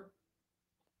mortar,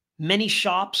 many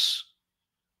shops,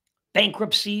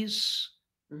 bankruptcies.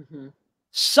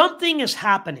 Something is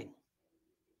happening.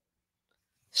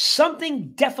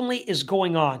 Something definitely is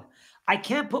going on. I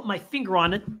can't put my finger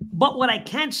on it, but what I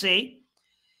can say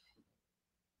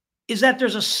is that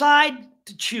there's a side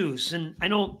to choose. And I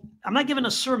know I'm not giving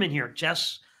a sermon here,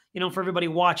 Jess, for everybody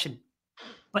watching,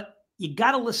 but you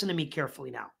got to listen to me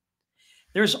carefully now.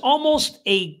 There's almost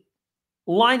a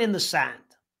line in the sand.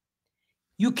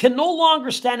 You can no longer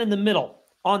stand in the middle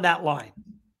on that line.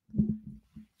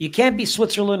 You can't be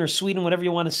Switzerland or Sweden, whatever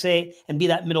you want to say, and be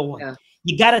that middle one. Yeah.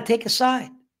 You got to take a side.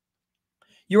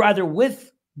 You're either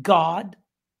with God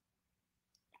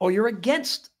or you're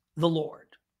against the Lord.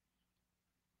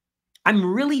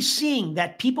 I'm really seeing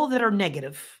that people that are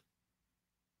negative,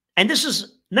 and this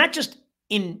is not just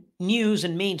in news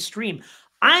and mainstream,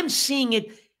 I'm seeing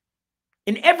it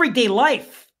in everyday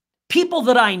life. People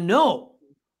that I know,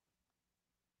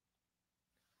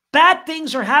 bad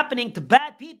things are happening to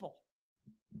bad people.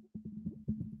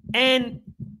 And,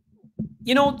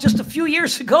 just a few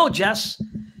years ago, Jess,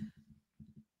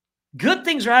 good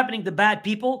things are happening to bad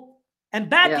people and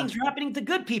bad things are happening to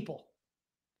good people.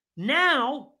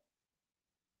 Now,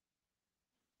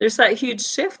 there's that huge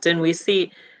shift, and we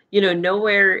see,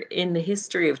 nowhere in the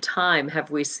history of time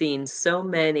have we seen so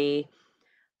many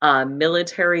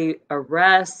military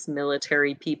arrests,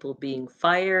 military people being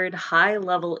fired,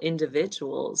 high-level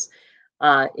individuals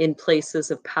in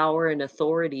places of power and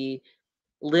authority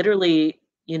literally,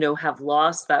 have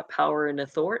lost that power and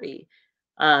authority.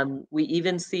 We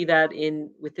even see that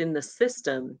within the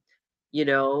system.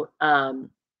 There's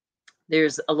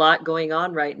a lot going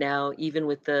on right now, even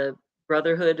with the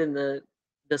Brotherhood and the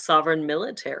sovereign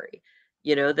military,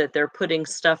 that they're putting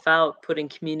stuff out, putting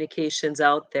communications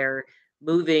out there,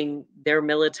 moving their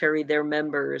military, their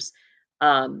members.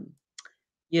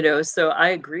 So I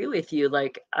agree with you.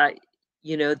 Like,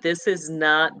 this is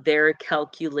not their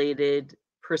calculated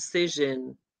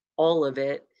precision, all of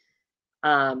it.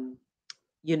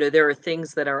 There are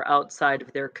things that are outside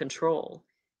of their control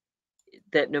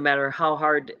that no matter how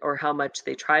hard or how much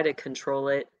they try to control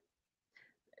it,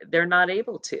 they're not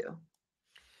able to.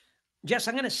 Jess,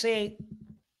 I'm going to say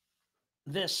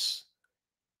this.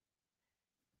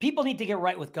 People need to get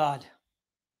right with God.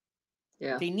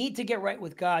 Yeah. They need to get right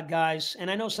with God, guys. And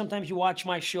I know sometimes you watch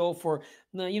my show for,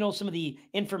 some of the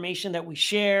information that we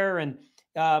share, and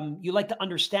you like to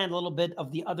understand a little bit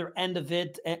of the other end of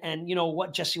it, and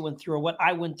what Jessie went through or what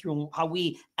I went through, and how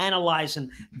we analyze and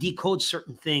decode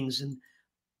certain things. And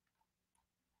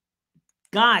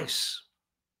guys,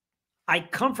 I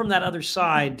come from that other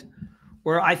side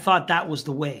where I thought that was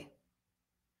the way.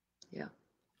 Yeah.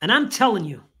 And I'm telling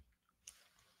you,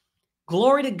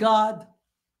 glory to God.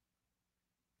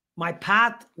 My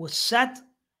path was set.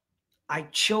 I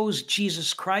chose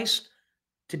Jesus Christ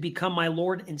to become my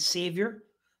Lord and Savior.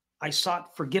 I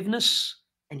sought forgiveness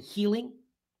and healing.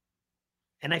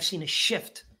 And I've seen a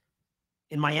shift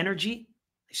in my energy.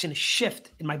 I've seen a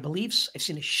shift in my beliefs. I've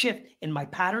seen a shift in my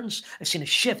patterns. I've seen a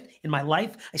shift in my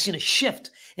life. I've seen a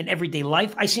shift in everyday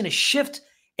life. I've seen a shift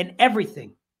in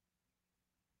everything.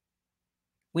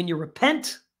 When you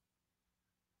repent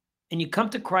and you come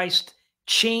to Christ,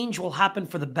 change will happen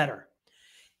for the better.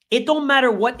 It don't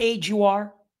matter what age you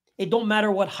are. It don't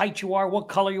matter what height you are, what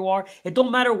color you are. It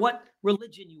don't matter what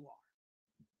religion you are.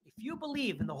 If you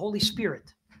believe in the Holy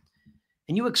Spirit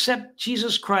and you accept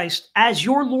Jesus Christ as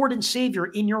your Lord and Savior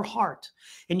in your heart,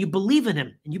 and you believe in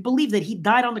him, and you believe that he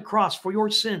died on the cross for your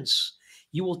sins,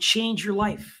 you will change your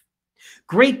life.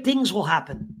 Great things will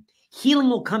happen. Healing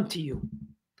will come to you.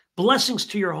 Blessings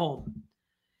to your home.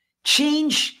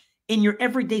 Change in your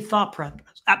everyday thought process.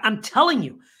 I'm telling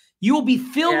you, you will be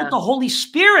filled with the Holy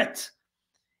Spirit,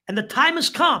 and the time has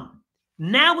come.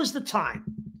 Now is the time.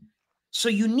 So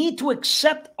you need to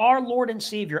accept our Lord and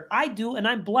Savior. I do, and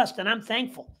I'm blessed, and I'm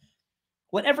thankful.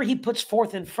 Whatever he puts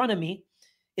forth in front of me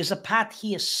is a path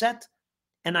he has set,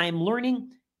 and I am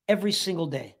learning every single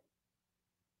day.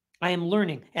 I am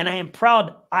learning, and I am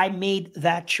proud I made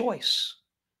that choice.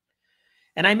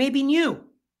 And I may be new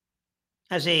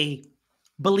as a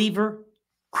believer,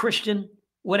 Christian,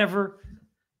 whatever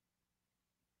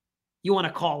you want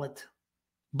to call it.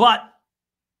 But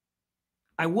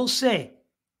I will say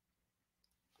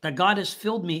that God has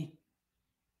filled me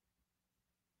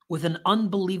with an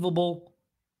unbelievable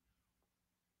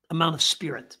amount of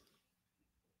spirit.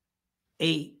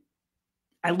 I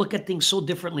look at things so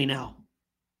differently now.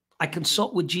 I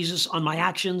consult with Jesus on my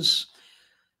actions.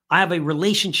 I have a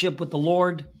relationship with the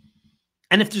Lord.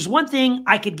 And if there's one thing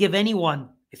I could give anyone,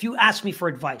 if you ask me for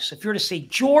advice, if you're to say,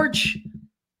 George,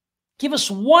 give us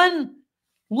one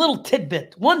little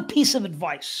tidbit, one piece of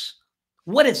advice,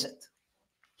 what is it?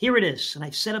 Here it is, and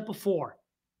I've said it before.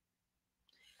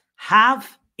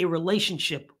 Have a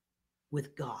relationship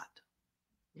with God.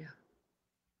 Yeah.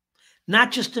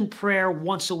 Not just in prayer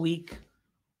once a week,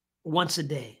 once a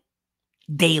day.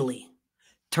 Daily.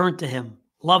 Turn to him,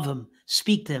 love him,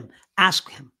 speak to him, ask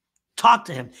him, talk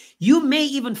to him. You may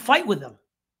even fight with him,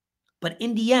 but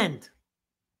in the end,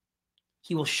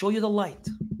 he will show you the light.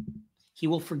 He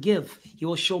will forgive. He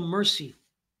will show mercy.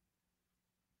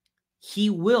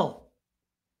 He will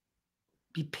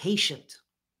be patient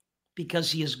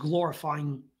because he is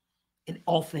glorifying in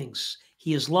all things.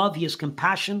 He is love. He is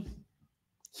compassion.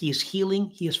 He is healing.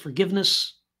 He is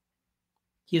forgiveness.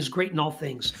 He is great in all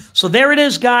things. So there it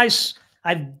is, guys.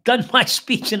 I've done my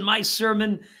speech and my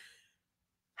sermon.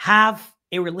 Have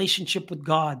a relationship with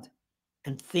God,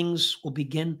 and things will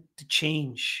begin to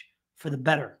change for the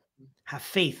better. Have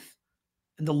faith,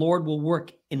 and the Lord will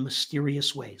work in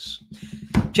mysterious ways.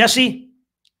 Jesse,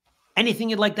 anything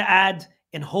you'd like to add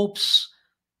in hopes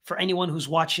for anyone who's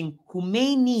watching who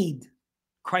may need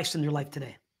Christ in their life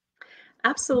today?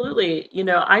 Absolutely. You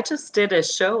know, I just did a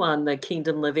show on the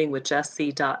Kingdom Living with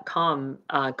Jessie.com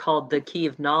called The Key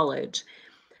of Knowledge.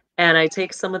 And I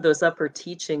take some of those upper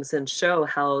teachings and show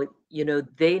how, you know,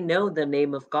 they know the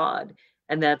name of God.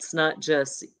 And that's not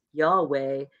just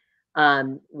Yahweh.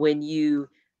 When you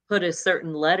put a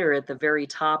certain letter at the very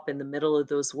top in the middle of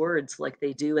those words, like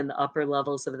they do in the upper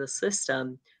levels of the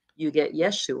system, you get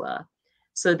Yeshua.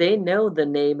 So they know the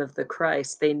name of the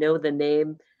Christ. They know the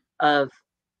name of,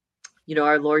 you know,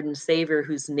 our Lord and Savior,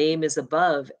 whose name is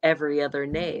above every other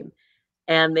name.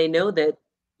 And they know that,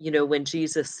 you know, when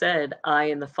Jesus said, I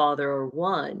and the Father are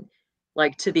one,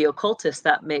 like to the occultists,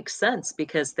 that makes sense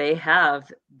because they have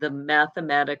the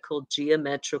mathematical,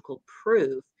 geometrical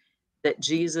proof that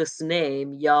Jesus'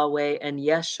 name, Yahweh and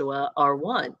Yeshua, are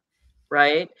one,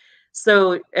 right?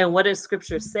 So, and what does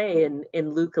scripture say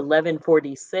in Luke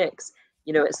 11:46?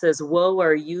 You know, it says, woe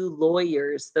are you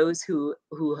lawyers, those who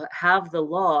have the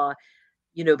law,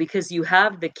 you know, because you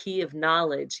have the key of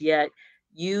knowledge, yet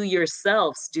you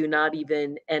yourselves do not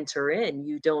even enter in.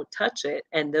 You don't touch it.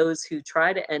 And those who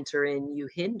try to enter in, you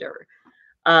hinder.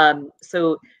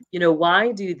 So, you know,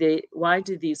 why do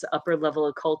these upper level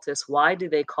occultists, why do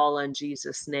they call on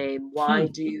Jesus' name? Why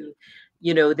do,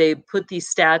 you know, they put these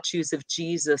statues of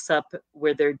Jesus up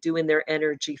where they're doing their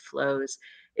energy flows?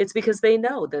 It's because they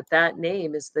know that that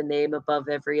name is the name above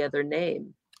every other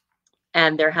name.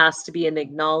 And there has to be an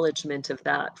acknowledgement of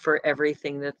that for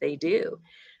everything that they do.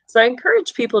 So I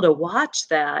encourage people to watch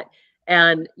that.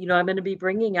 And, you know, I'm going to be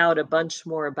bringing out a bunch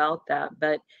more about that.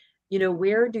 But, you know,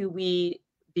 where do we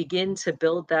begin to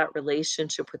build that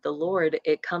relationship with the Lord?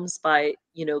 It comes by,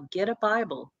 you know, get a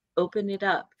Bible, open it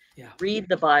up, read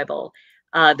the Bible.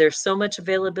 There's so much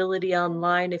availability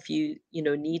online if you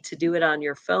know, need to do it on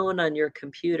your phone, on your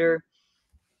computer.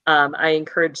 I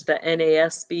encourage the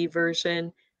NASB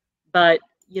version. But,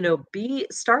 you know,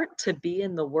 start to be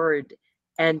in the Word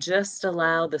and just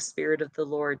allow the Spirit of the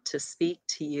Lord to speak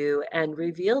to you and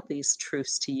reveal these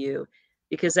truths to you,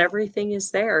 because everything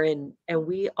is there, and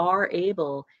we are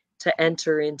able to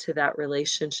enter into that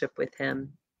relationship with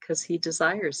him because he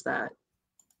desires that.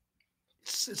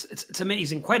 It's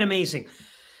amazing, quite amazing.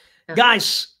 Yeah.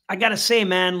 Guys, I got to say,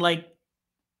 man, like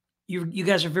you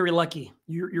guys are very lucky.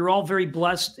 You're all very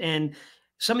blessed, and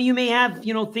some of you may have,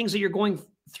 you know, things that you're going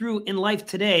through in life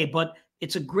today, but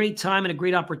it's a great time and a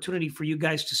great opportunity for you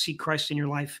guys to see Christ in your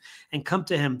life and come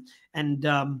to him and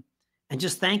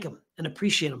just thank him and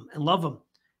appreciate him and love him.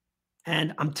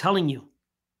 And I'm telling you,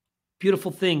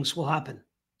 beautiful things will happen.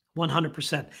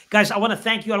 100%. Guys, I want to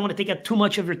thank you. I don't want to take up too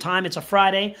much of your time. It's a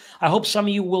Friday. I hope some of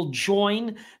you will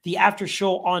join the after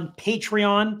show on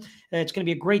Patreon. It's going to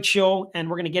be a great show, and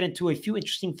we're going to get into a few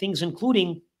interesting things,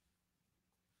 including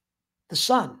the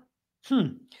sun.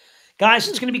 Guys,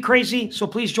 it's going to be crazy, so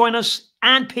please join us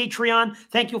on Patreon.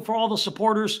 Thank you for all the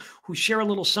supporters who share a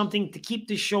little something to keep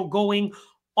this show going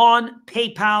on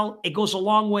PayPal. It goes a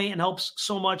long way and helps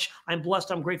so much. I'm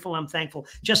blessed, I'm grateful, I'm thankful.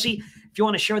 Jessie, if you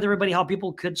want to share with everybody how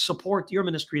people could support your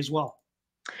ministry as well.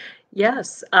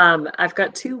 Yes, I've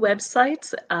got 2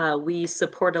 websites. We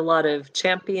support a lot of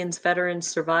champions, veterans,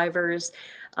 survivors,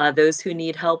 those who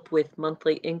need help with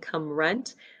monthly income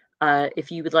rent.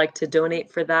 If you would like to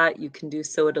donate for that, you can do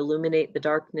so at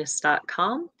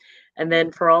illuminatethedarkness.com. And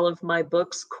then for all of my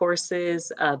books,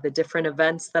 courses, the different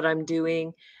events that I'm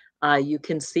doing, you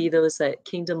can see those at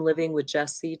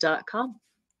kingdomlivingwithjessie.com.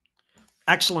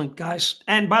 Excellent, guys.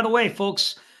 And by the way,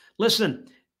 folks, listen,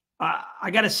 I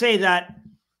got to say that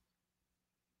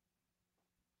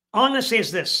all I'm going to say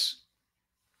is this.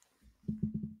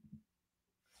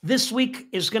 This week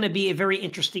is going to be a very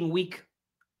interesting week,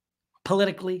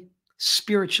 politically,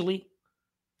 spiritually.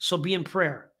 So be in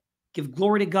prayer. Give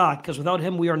glory to God, because without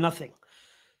him, we are nothing.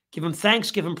 Give him thanks,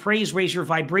 give him praise, raise your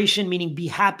vibration, meaning be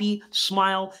happy,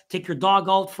 smile, take your dog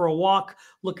out for a walk,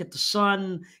 look at the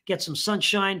sun, get some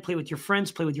sunshine, play with your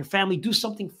friends, play with your family, do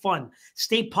something fun.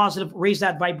 Stay positive, raise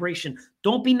that vibration.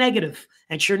 Don't be negative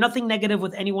and share nothing negative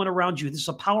with anyone around you. This is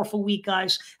a powerful week,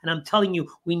 guys, and I'm telling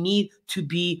you, we need to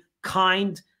be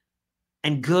kind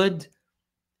and good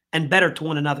and better to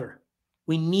one another.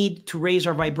 We need to raise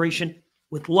our vibration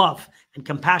with love and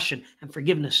compassion and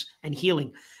forgiveness and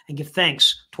healing, and give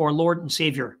thanks to our Lord and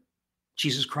Savior,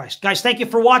 Jesus Christ. Guys, thank you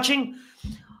for watching.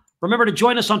 Remember to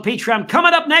join us on Patreon.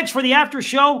 Coming up next for the after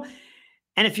show.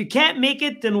 And if you can't make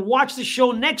it, then watch the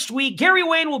show next week. Gary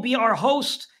Wayne will be our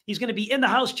host. He's going to be in the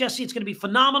house, Jessie. It's going to be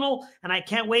phenomenal. And I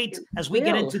can't wait as we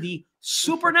get into the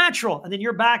supernatural. And then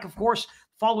you're back, of course,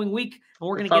 following week. And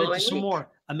we're going to get into some more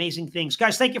amazing things.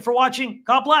 Guys, thank you for watching.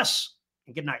 God bless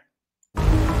and good night.